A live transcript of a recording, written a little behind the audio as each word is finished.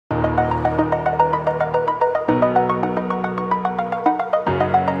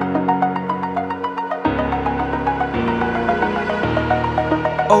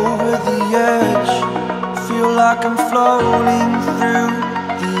like I'm floating through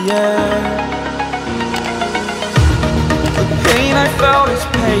the air. The pain I felt is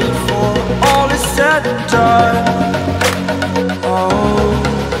paid for, all is said and done. Oh,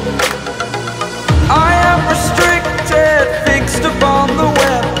 I am restricted, fixed upon the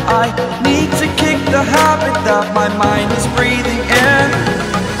web. I need to kick the habit that my mind is breathing in.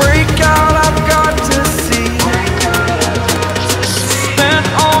 Break out, I've got to see. Spent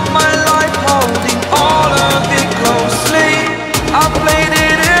all my life holding all of it closely. I played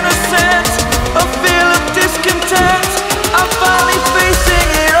it innocent, a feel of discontent. I'm finally facing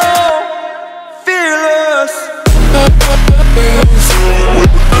it all, fearless.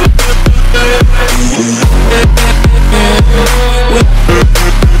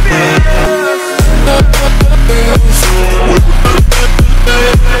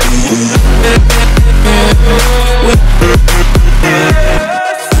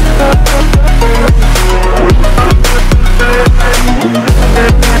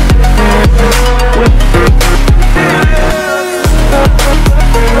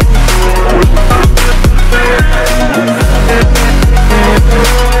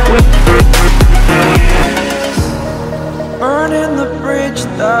 Burning the bridge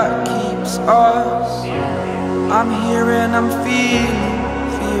that keeps us. I'm here and I'm feeling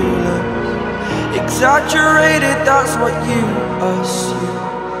fearless. Exaggerated, that's what you assume.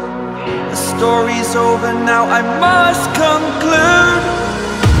 The story's over now, I must conclude.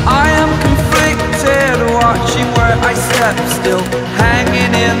 I am conflicted, watching where I step still,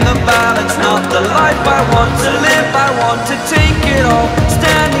 hanging in the balance. Not the life I want to live, I want to take it all.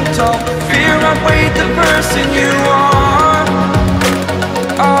 Standing tall, fear outweighed the person you are.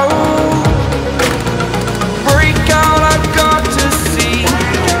 Oh, break out, I've got to see.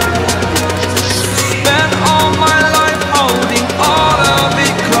 Spent all my life holding all of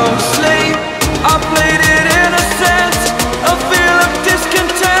it closely. I played it innocent, a feel of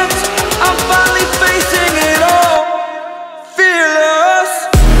discontent. I'm finally facing it all, fearless.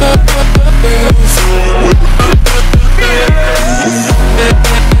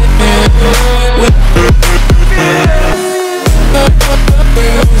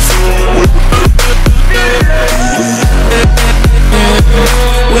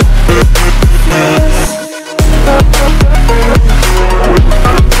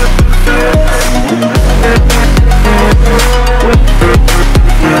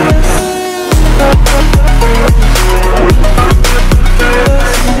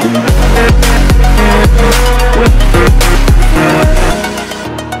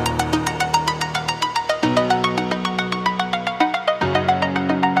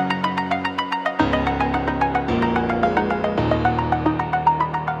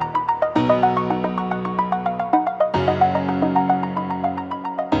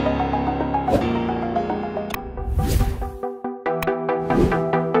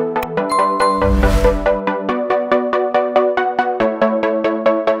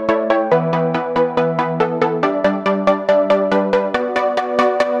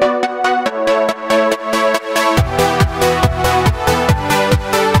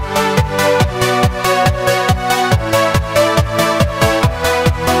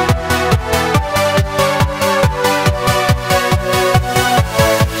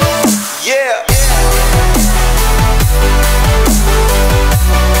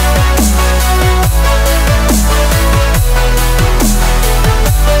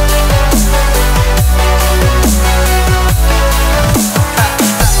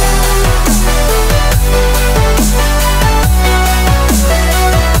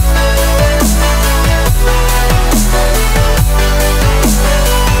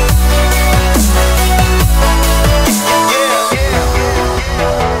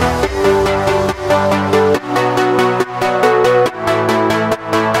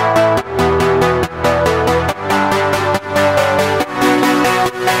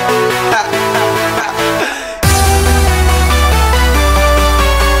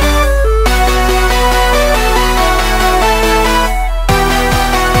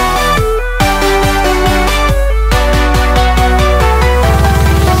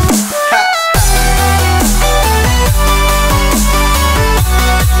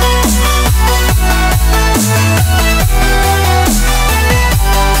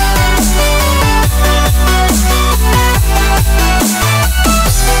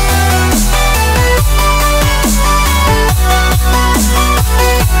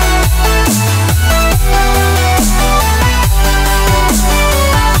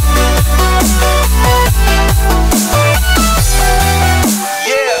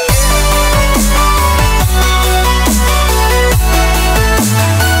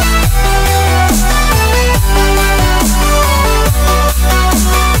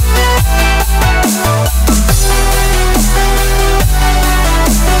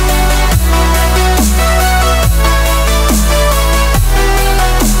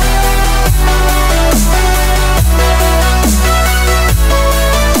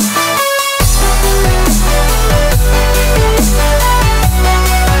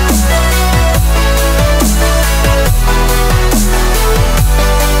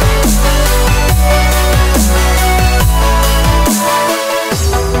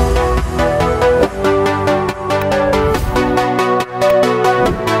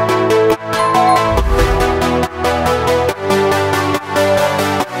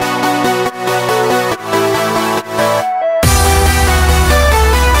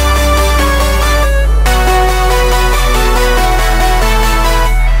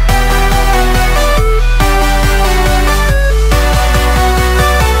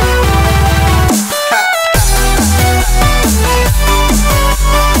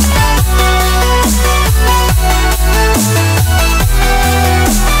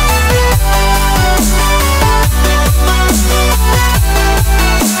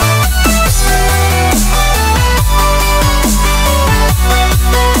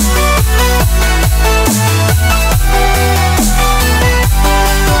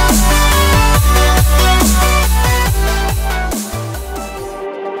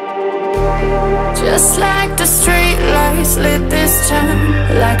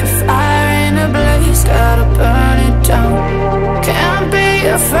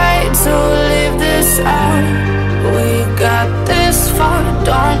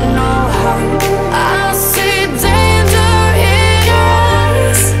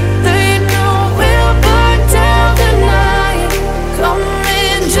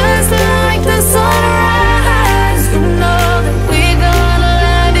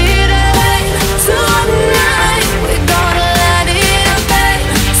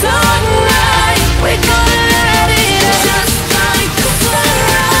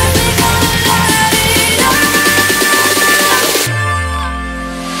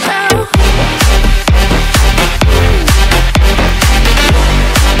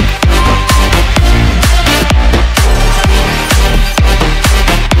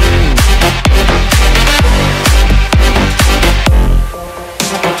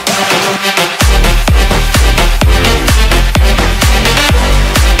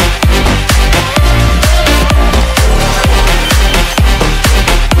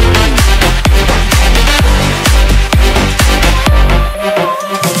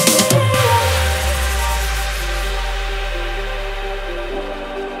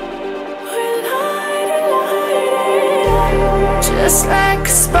 just like a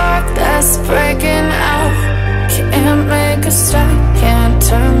spark that's breaking out. Can't make a stop.